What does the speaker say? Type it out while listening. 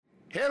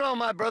Hello,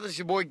 my brothers,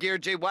 your boy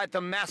Garrett J. White,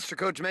 the Master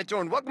Coach Mentor,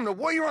 and welcome to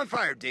Warrior on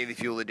Fire Daily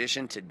Fuel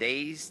Edition.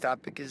 Today's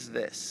topic is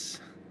this: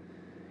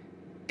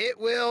 it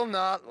will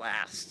not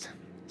last.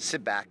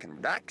 Sit back and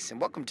relax, and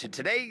welcome to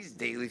today's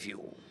Daily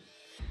Fuel.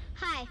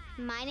 Hi,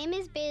 my name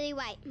is Bailey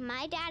White.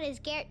 My dad is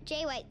Garrett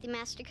J. White, the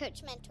Master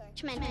Coach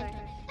Mentor.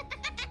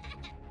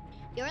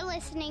 You're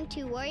listening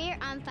to Warrior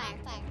on Fire.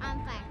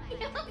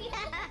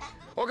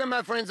 Welcome,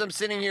 my friends. I'm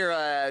sitting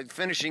here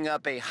finishing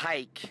up a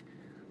hike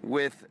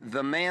with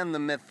the man, the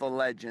myth, the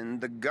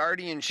legend, the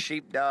guardian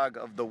sheepdog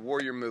of the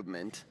warrior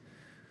movement.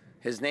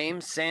 His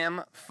name's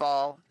Sam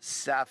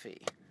Falsafi.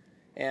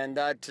 And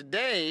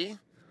today,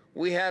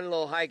 we had a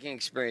little hiking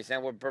experience. Now,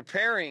 we're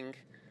preparing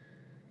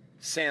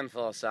Sam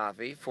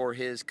Falsafi for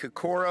his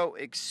Kokoro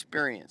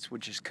experience,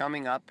 which is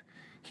coming up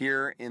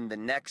here in the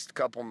next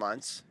couple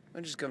months.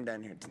 I'll just come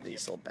down here to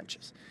these little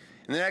benches.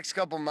 In the next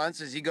couple months,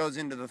 as he goes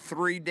into the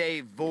 3-day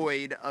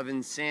void of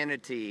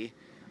insanity,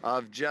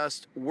 of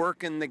just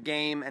working the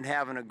game and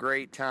having a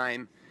great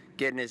time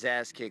getting his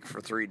ass kicked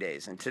for 3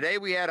 days. And today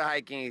we had a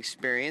hiking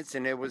experience,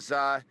 and it was,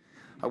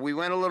 we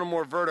went a little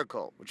more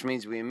vertical, which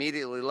means we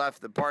immediately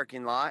left the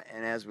parking lot,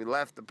 and as we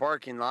left the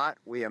parking lot,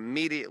 we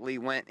immediately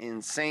went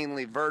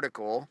insanely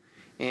vertical,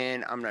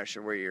 and I'm not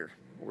sure where you're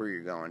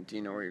going. Do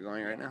you know where you're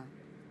going right now?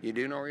 You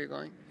do know where you're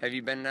going? Have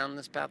you been down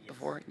this path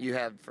before? You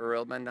have for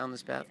real been down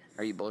this path?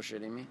 Are you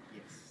bullshitting me?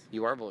 Yes.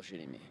 You are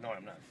bullshitting me. No,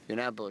 I'm not. You're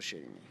not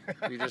bullshitting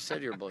me. You just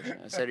said you were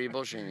bullshitting. I said, are you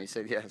bullshitting me? You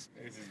said yes.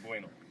 This is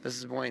bueno. This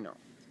is bueno.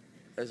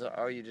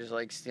 Are you just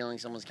like stealing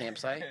someone's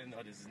campsite? No,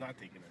 this is not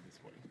taken at this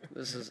point.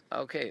 This is,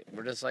 okay,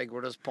 we're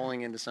just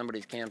pulling into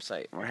somebody's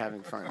campsite and we're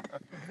having fun.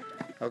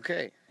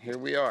 Okay, here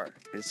we are.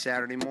 It's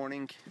Saturday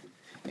morning,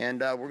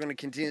 and we're going to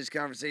continue this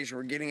conversation.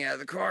 We're getting out of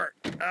the car.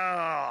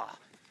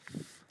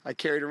 I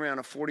carried around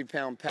a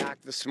 40-pound pack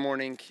this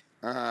morning.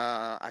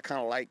 I kind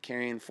of like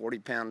carrying 40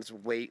 pounds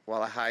of weight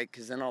while I hike,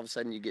 because then all of a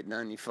sudden you get done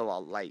and you feel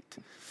all light.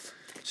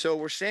 So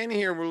we're standing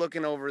here, we're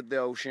looking over at the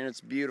ocean. It's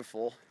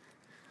beautiful.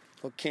 A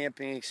little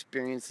camping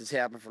experience has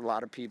happened for a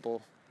lot of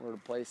people. We're at a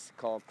place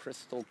called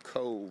Crystal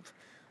Cove,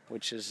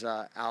 which is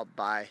out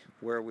by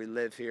where we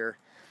live here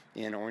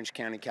in Orange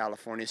County,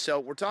 California. So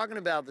we're talking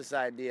about this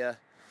idea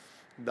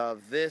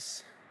of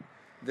this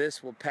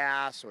will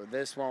pass or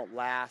this won't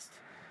last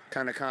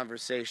kind of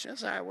conversation.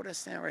 It's all right, we'll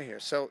just stand right here.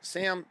 So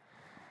Sam,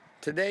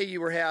 today you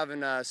were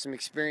having some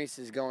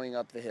experiences going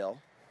up the hill.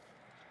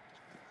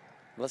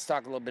 Let's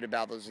talk a little bit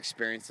about those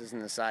experiences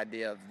and this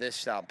idea of this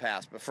shall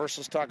pass. But first,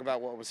 let's talk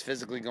about what was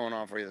physically going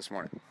on for you this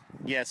morning.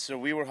 Yes, so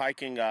we were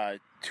hiking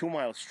 2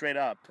 miles straight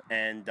up,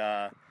 and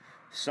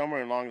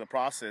somewhere along the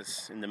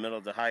process, in the middle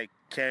of the hike,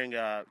 carrying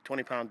a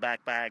 20-pound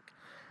backpack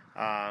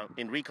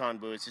in recon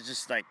boots, it's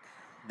just like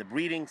the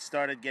breathing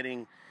started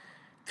getting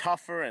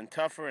tougher and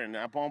tougher, and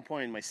at one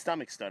point my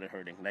stomach started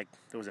hurting. Like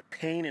there was a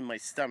pain in my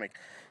stomach,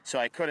 so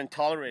I couldn't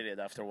tolerate it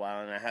after a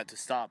while, and I had to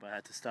stop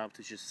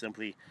to just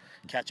simply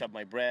catch up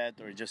my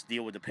breath or just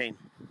deal with the pain.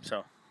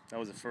 So that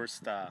was the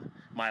first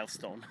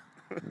milestone.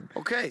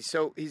 Okay,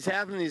 so he's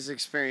having this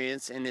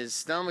experience and his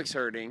stomach's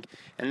hurting,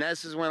 and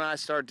this is when I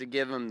start to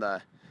give him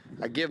the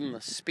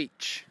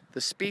speech. The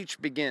speech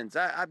begins.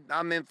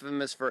 I'm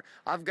infamous for,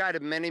 I've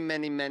guided many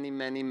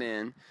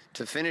men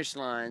to finish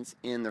lines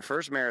in their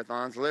first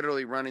marathons,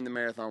 literally running the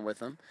marathon with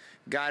them,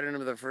 guided them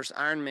to their first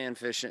Ironman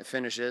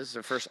finishes,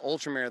 their first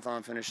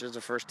ultramarathon finishes,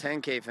 their first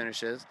 10K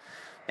finishes,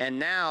 and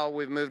now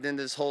we've moved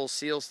into this whole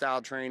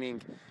SEAL-style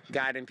training,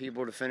 guiding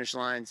people to finish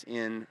lines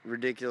in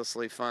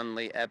ridiculously,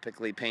 funly,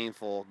 epically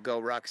painful,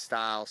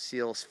 go-ruck-style,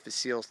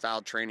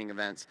 SEAL-style training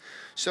events.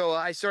 So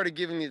I started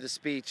giving you the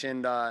speech,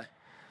 and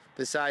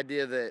this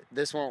idea that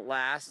this won't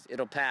last,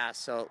 it'll pass.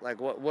 So,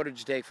 like, what did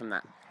you take from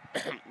that?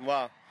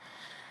 Well,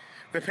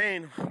 the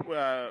pain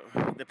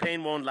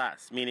won't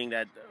last. Meaning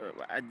that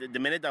the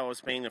minute I was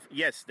pain,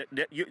 yes,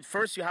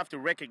 first you have to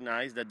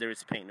recognize that there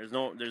is pain.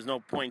 There's no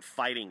point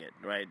fighting it,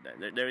 right?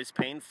 There is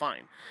pain,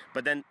 fine.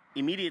 But then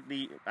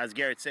immediately, as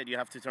Garrett said, your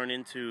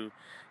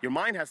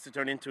mind has to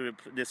turn into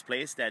this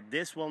place that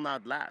this will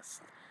not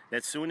last.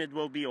 That soon it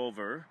will be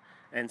over.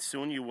 And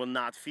soon you will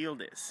not feel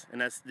this.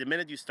 And as the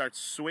minute you start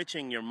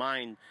switching your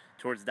mind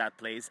towards that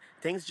place,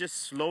 things just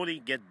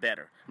slowly get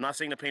better. I'm not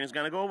saying the pain is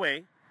going to go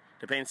away.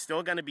 The pain's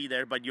still going to be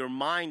there, but your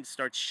mind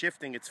starts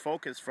shifting its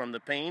focus from the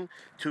pain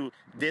to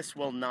this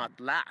will not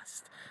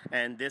last.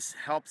 And this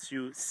helps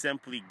you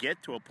simply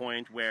get to a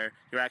point where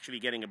you're actually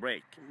getting a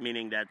break,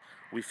 meaning that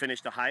we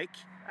finished the hike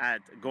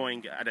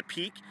going at a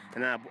peak,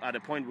 and then at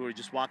a point we were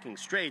just walking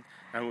straight,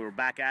 and we were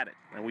back at it,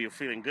 and we were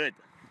feeling good.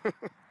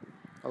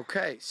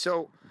 Okay,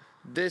 so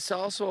this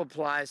also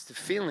applies to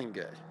feeling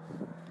good.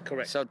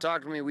 Correct. So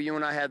talk to me, you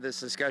and I had this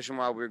discussion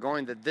while we were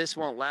going, that this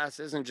won't last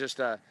isn't just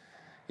a,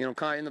 in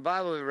the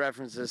Bible it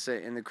references this,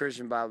 in the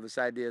Christian Bible, this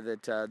idea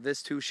that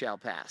this too shall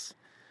pass.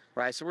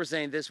 right? So we're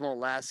saying this won't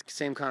last,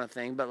 same kind of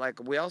thing. But like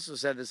we also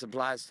said, this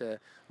applies to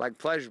like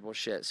pleasurable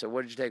shit. So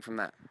what did you take from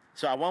that?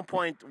 So at one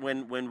point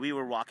when we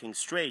were walking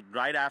straight,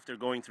 right after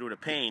going through the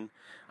pain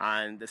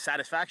and the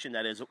satisfaction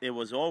that it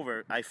was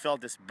over, I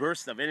felt this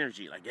burst of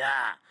energy, like,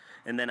 yeah.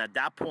 And then at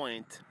that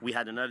point, we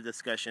had another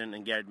discussion,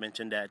 and Garrett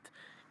mentioned that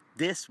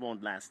this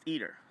won't last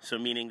either. So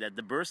meaning that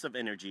the burst of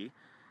energy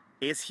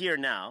is here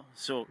now.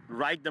 So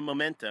ride the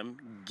momentum,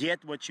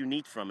 get what you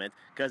need from it,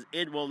 because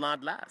it will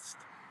not last.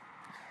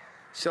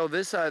 So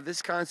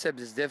this concept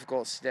is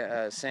difficult,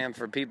 Sam,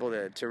 for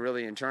people to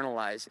really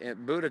internalize.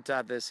 Buddha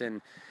taught this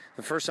in,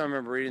 the first time I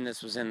remember reading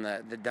this was in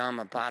the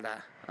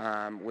Dhammapada,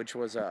 which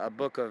was a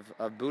book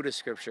of Buddhist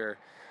scripture,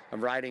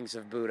 of writings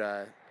of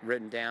Buddha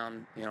written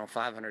down,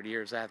 500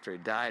 years after he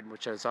died,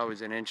 which is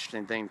always an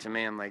interesting thing to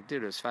me. I'm like,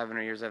 dude, it was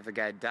 500 years after the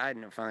guy died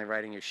and I'm finally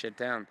writing your shit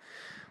down.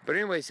 But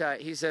anyways,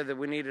 he said that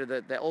we needed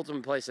the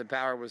ultimate place of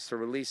power was to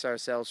release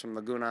ourselves from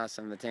the gunas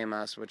and the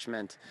tamas, which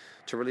meant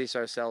to release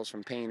ourselves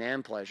from pain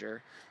and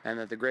pleasure, and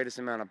that the greatest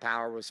amount of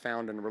power was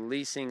found in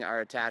releasing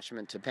our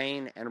attachment to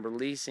pain and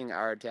releasing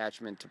our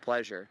attachment to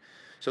pleasure.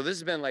 So this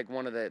has been like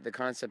one of the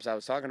concepts I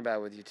was talking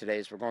about with you today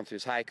as we're going through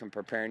this hike and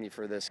preparing you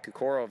for this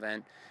Kokoro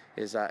event,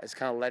 is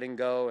kind of letting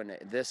go, and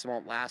this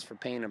won't last for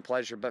pain and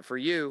pleasure. But for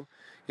you,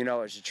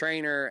 as a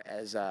trainer,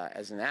 as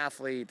an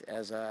athlete,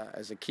 as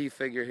a key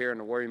figure here in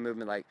the warrior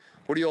movement, like,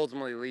 what are you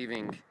ultimately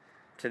leaving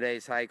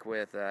today's hike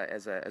with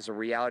as a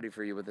reality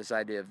for you with this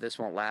idea of this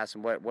won't last,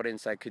 and what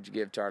insight could you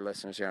give to our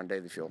listeners here on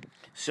Daily Fuel?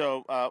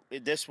 So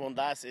this won't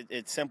last.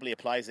 It simply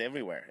applies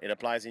everywhere. It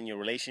applies in your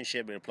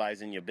relationship. It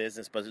applies in your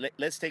business. But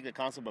let's take the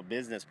concept of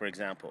business, for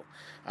example.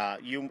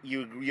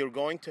 You're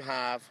going to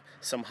have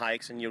some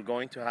hikes, and you're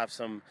going to have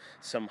some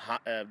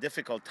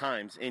difficult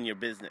times in your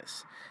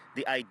business.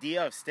 The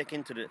idea of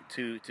sticking to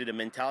the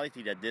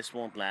mentality that this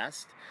won't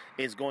last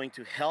is going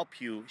to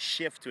help you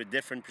shift to a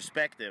different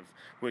perspective,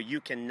 where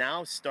you can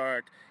now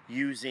start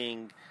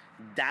using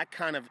that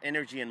kind of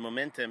energy and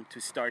momentum to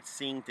start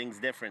seeing things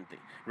differently,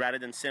 rather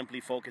than simply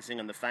focusing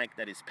on the fact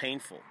that it's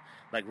painful,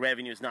 like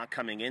revenue is not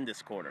coming in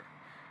this quarter.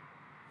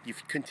 You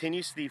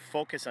continuously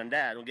focus on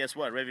that, well, guess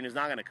what? Revenue is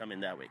not going to come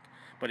in that week.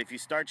 But if you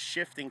start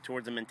shifting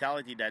towards a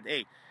mentality that,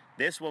 hey,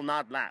 this will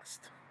not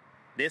last.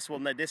 This will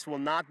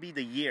not be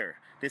the year.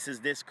 This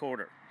is this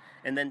quarter.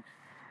 And then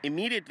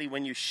immediately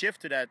when you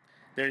shift to that,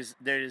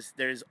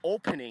 there's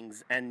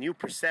openings and new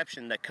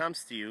perception that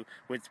comes to you,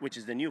 which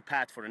is the new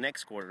path for the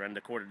next quarter and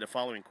the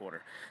following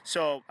quarter.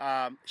 So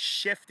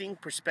shifting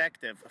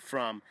perspective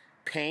from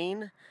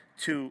pain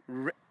to,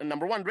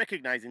 number one,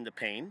 recognizing the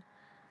pain,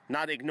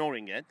 not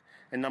ignoring it.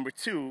 And number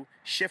two,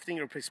 shifting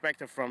your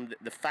perspective from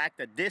the fact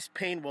that this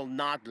pain will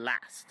not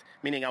last,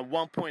 meaning at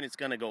one point it's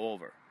going to go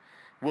over,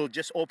 will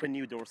just open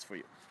new doors for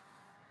you.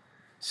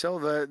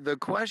 So the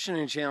question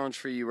and challenge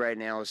for you right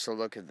now is to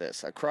look at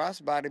this.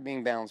 Across Body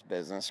Being Balanced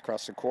business,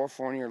 across the core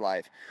four in your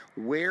life,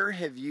 where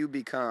have you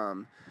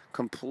become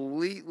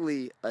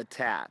completely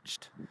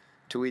attached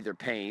to either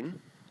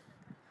pain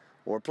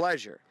or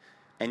pleasure?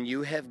 And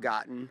you have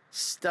gotten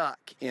stuck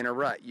in a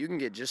rut. You can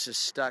get just as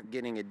stuck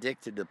getting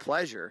addicted to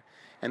pleasure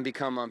and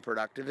become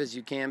unproductive as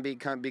you can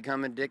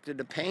become addicted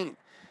to pain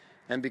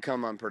and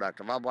become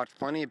unproductive. I've watched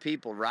plenty of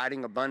people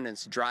riding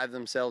abundance drive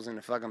themselves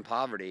into fucking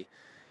poverty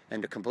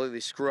and to completely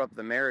screw up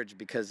the marriage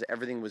because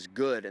everything was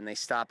good and they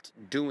stopped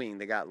doing.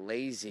 They got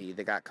lazy.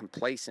 They got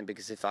complacent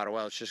because they thought,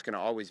 well, it's just going to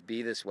always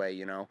be this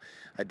way,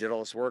 I did all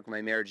this work.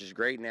 My marriage is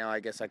great now. I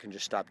guess I can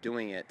just stop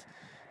doing it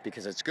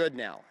because it's good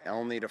now,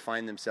 only to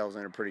find themselves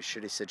in a pretty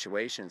shitty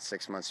situation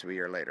 6 months to a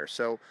year later.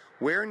 So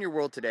where in your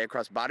world today,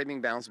 across Body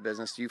Being Balanced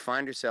business, do you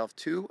find yourself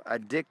too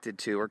addicted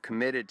to or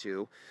committed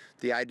to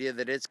the idea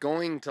that it's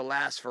going to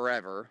last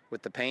forever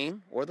with the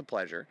pain or the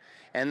pleasure?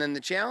 And then the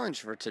challenge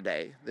for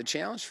today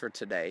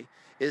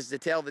is to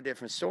tell the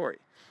different story.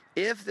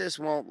 If this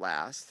won't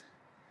last,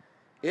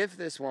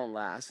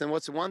 then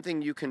what's the one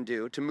thing you can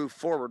do to move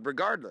forward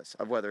regardless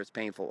of whether it's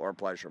painful or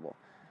pleasurable?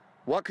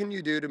 What can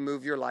you do to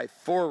move your life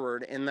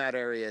forward in that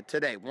area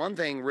today? One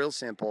thing, real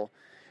simple,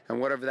 and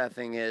whatever that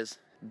thing is,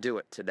 do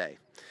it today.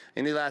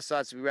 Any last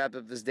thoughts as we wrap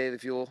up this Daily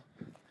Fuel?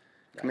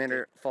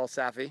 Commander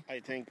Falsafi?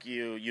 I think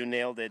you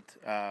nailed it,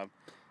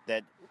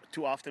 that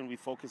too often we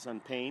focus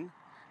on pain,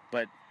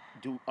 but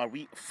are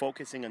we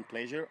focusing on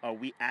pleasure? Are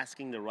we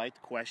asking the right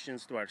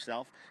questions to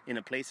ourselves in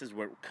the places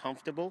where we're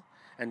comfortable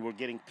and we're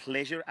getting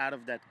pleasure out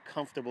of that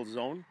comfortable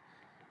zone?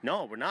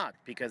 No, we're not,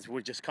 because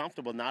we're just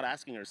comfortable not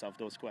asking ourselves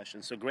those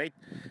questions. So great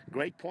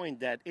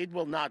point that it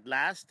will not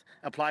last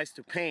applies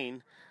to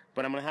pain,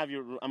 but I'm going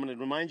to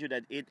remind you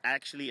that it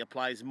actually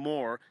applies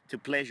more to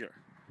pleasure,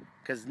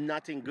 because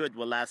nothing good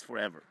will last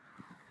forever.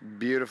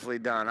 Beautifully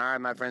done. All right,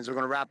 my friends, we're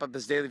going to wrap up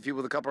this Daily Fuel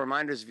with a couple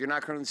reminders. If you're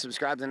not currently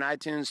subscribed on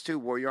iTunes to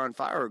Warrior on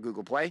Fire or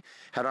Google Play,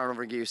 head on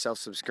over and get yourself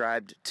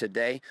subscribed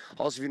today.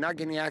 Also, if you're not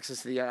getting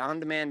access to the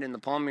on-demand in the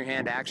palm of your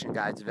hand action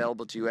guides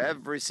available to you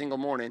every single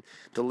morning,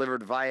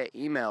 delivered via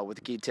email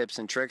with key tips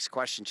and tricks,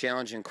 question,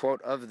 challenge, and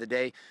quote of the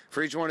day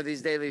for each one of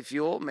these Daily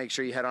Fuel, make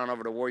sure you head on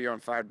over to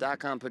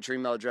warrioronfire.com, put your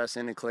email address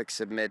in, and click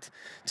submit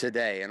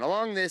today. And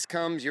along this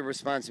comes your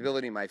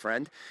responsibility, my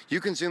friend.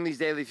 You consume these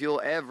Daily Fuel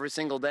every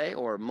single day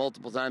or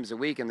multiple times a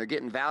week, and they're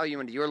getting value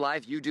into your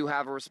life. You do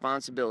have a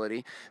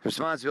responsibility. The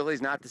responsibility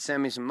is not to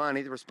send me some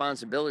money. The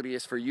responsibility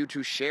is for you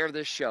to share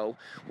this show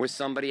with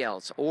somebody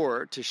else,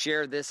 or to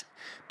share this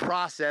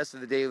process of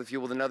the Daily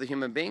Fuel with another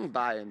human being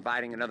by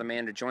inviting another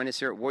man to join us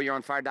here at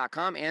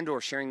warrioronfire.com, and or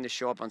sharing this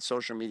show up on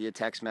social media,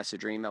 text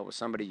message, or email with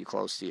somebody you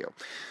close to you.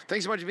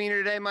 Thanks so much for being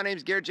here today. My name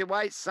is Garrett J.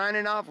 White,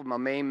 signing off with my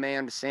main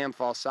man, Sam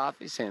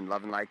Falsafi, saying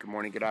love and light, good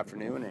morning, good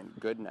afternoon, and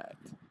good night.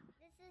 This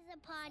is a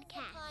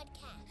podcast.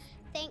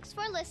 Thanks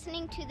for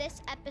listening to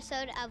this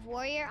episode of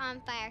Warrior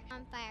on Fire.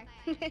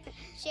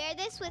 Share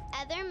this with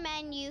other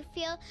men you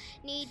feel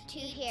need to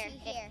hear.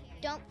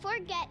 Don't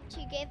forget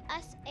to give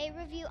us a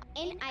review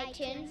in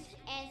iTunes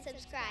and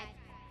subscribe.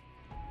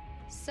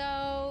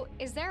 So,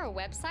 is there a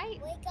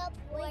website? Wake up,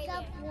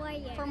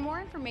 Warrior. For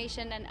more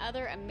information and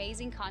other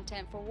amazing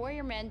content for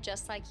warrior men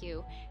just like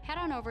you, head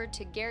on over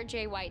to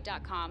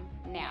GarrettJWhite.com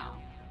now.